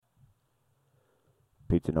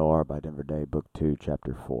Pizza Noir by Denver Day, Book 2,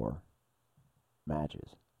 Chapter 4.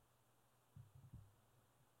 Matches.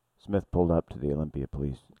 Smith pulled up to the Olympia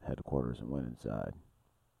Police Headquarters and went inside.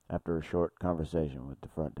 After a short conversation with the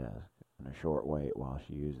front desk and a short wait while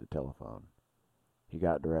she used the telephone, he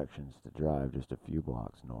got directions to drive just a few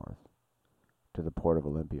blocks north, to the Port of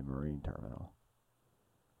Olympia Marine Terminal.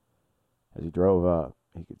 As he drove up,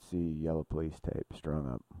 he could see yellow police tape strung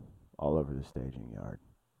up all over the staging yard,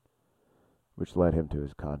 which led him to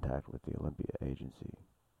his contact with the Olympia agency,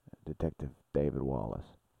 Detective David Wallace.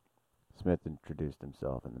 Smith introduced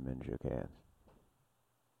himself and the men shook hands.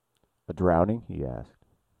 "A drowning?" he asked.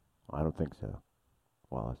 "I don't think so,"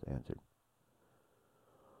 Wallace answered,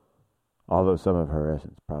 although some of her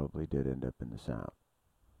essence probably did end up in the Sound.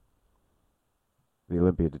 The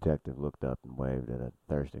Olympia detective looked up and waved at a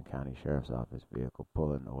Thurston County Sheriff's Office vehicle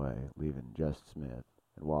pulling away, leaving just Smith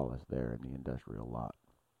and Wallace there in the industrial lot.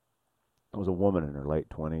 It was a woman in her late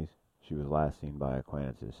 20s. She was last seen by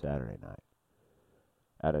acquaintances Saturday night,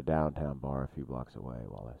 at a downtown bar a few blocks away,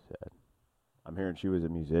 Wallace said. "I'm hearing she was a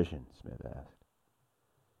musician," Smith asked.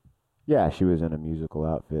 "Yeah, she was in a musical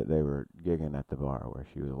outfit. They were gigging at the bar where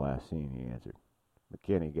she was last seen," he answered.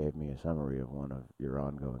 "McKinney gave me a summary of one of your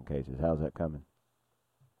ongoing cases. How's that coming?"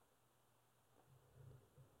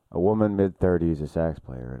 "A woman mid-30s, a sax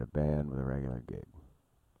player at a band with a regular gig.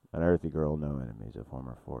 An earthy girl, no enemies, a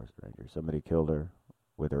former forest ranger. Somebody killed her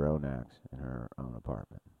with her own axe in her own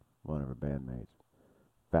apartment. One of her bandmates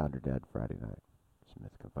found her dead Friday night,"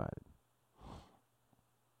 Smith confided.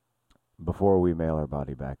 "Before we mail her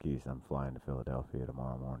body back east, I'm flying to Philadelphia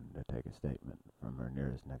tomorrow morning to take a statement from her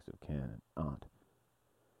nearest next of kin and aunt."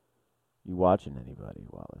 "You watching anybody?"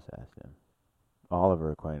 Wallace asked him. "All of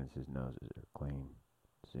her acquaintances' noses are clean,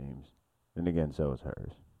 seems. Then again, so is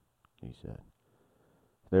hers," he said.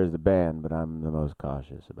 "There's the band, but I'm the most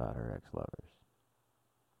cautious about her ex-lovers."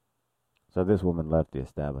 So this woman left the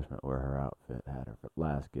establishment where her outfit had her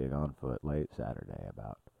last gig on foot late Saturday,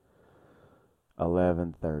 about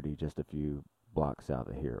 11:30, just a few blocks south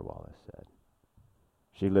of here, Wallace said.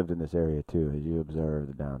 "She lived in this area too. As you observe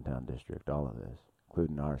the downtown district, all of this,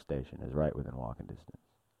 including our station, is right within walking distance,"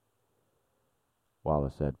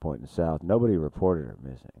 Wallace said, pointing south. "Nobody reported her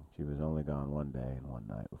missing. She was only gone one day and one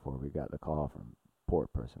night before we got the call from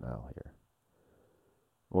port personnel here.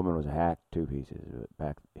 The woman was hacked 2 pieces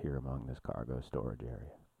back here among this cargo storage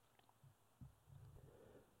area."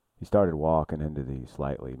 He started walking into the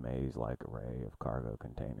slightly maze-like array of cargo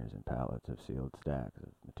containers and pallets of sealed stacks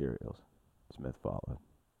of materials. Smith followed.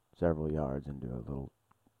 Several yards into a little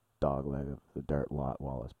dogleg of the dirt lot,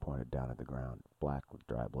 Wallace pointed down at the ground, black with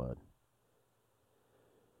dry blood.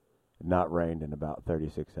 It had not rained in about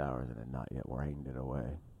 36 hours and had not yet rained it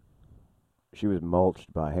away. "She was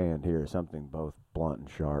mulched by hand here, something both blunt and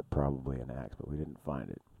sharp, probably an axe, but we didn't find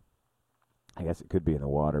it. I guess it could be in the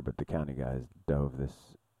water, but the county guys dived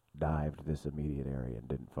this immediate area and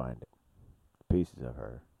didn't find it. Pieces of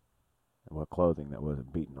her, and what clothing that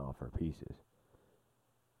wasn't beaten off her pieces,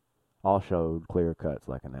 all showed clear cuts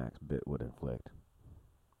like an axe bit would inflict.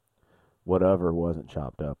 Whatever wasn't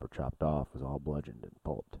chopped up or chopped off was all bludgeoned and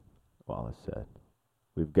pulped," Wallace said.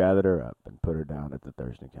 "We've gathered her up and put her down at the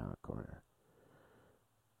Thurston County coroner.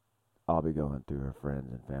 I'll be going through her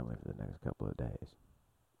friends and family for the next couple of days."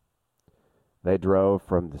 They drove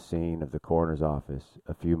from the scene of the coroner's office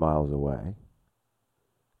a few miles away.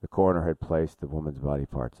 The coroner had placed the woman's body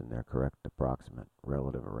parts in their correct approximate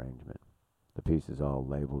relative arrangement, the pieces all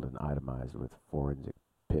labeled and itemized with forensic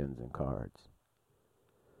pins and cards.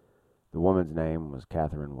 The woman's name was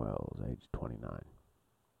Catherine Wells, aged 29.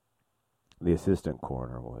 The assistant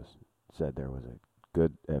coroner said there was a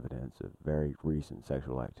good evidence of very recent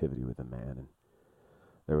sexual activity with the man, and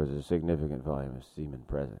there was a significant volume of semen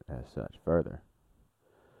present as such. Further,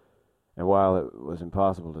 and while it was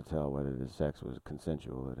impossible to tell whether the sex was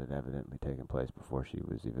consensual, it had evidently taken place before she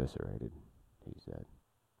was eviscerated, he said.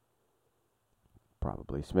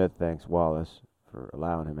 Probably. Smith thanks Wallace for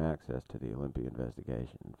allowing him access to the Olympia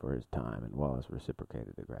investigation for his time, and Wallace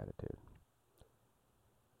reciprocated the gratitude.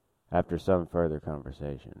 After some further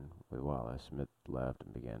conversation with Wallace, Smith left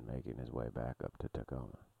and began making his way back up to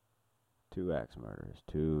Tacoma. 2 axe murders,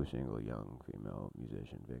 2 single young female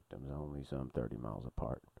musician victims, only some 30 miles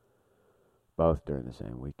apart, both during the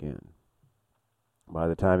same weekend. By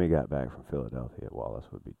the time he got back from Philadelphia, Wallace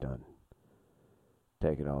would be done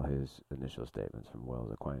taking all his initial statements from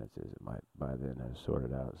Wells' acquaintances. It might by then have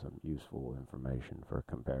sorted out some useful information for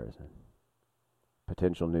comparison.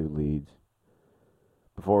 Potential new leads.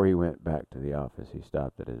 Before he went back to the office, he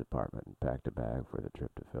stopped at his apartment and packed a bag for the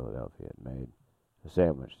trip to Philadelphia and made a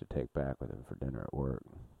sandwich to take back with him for dinner at work.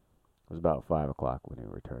 was about 5 o'clock when he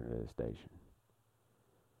returned to the station.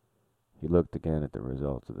 He looked again at the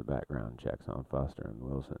results of the background checks on Foster and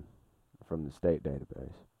Wilson from the state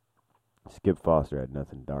database. Skip Foster had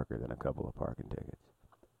nothing darker than a couple of parking tickets.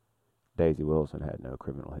 Daisy Wilson had no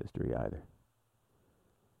criminal history either.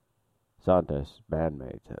 Santos'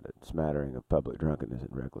 bandmates had a smattering of public drunkenness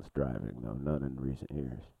and reckless driving, though none in recent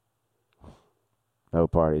years. No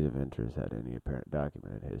parties of interest had any apparent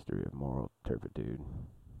documented history of moral turpitude.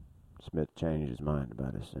 Smith changed his mind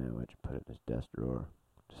about his sandwich and put it in his desk drawer.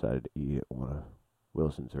 Decided to eat at one of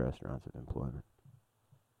Wilson's restaurants of employment.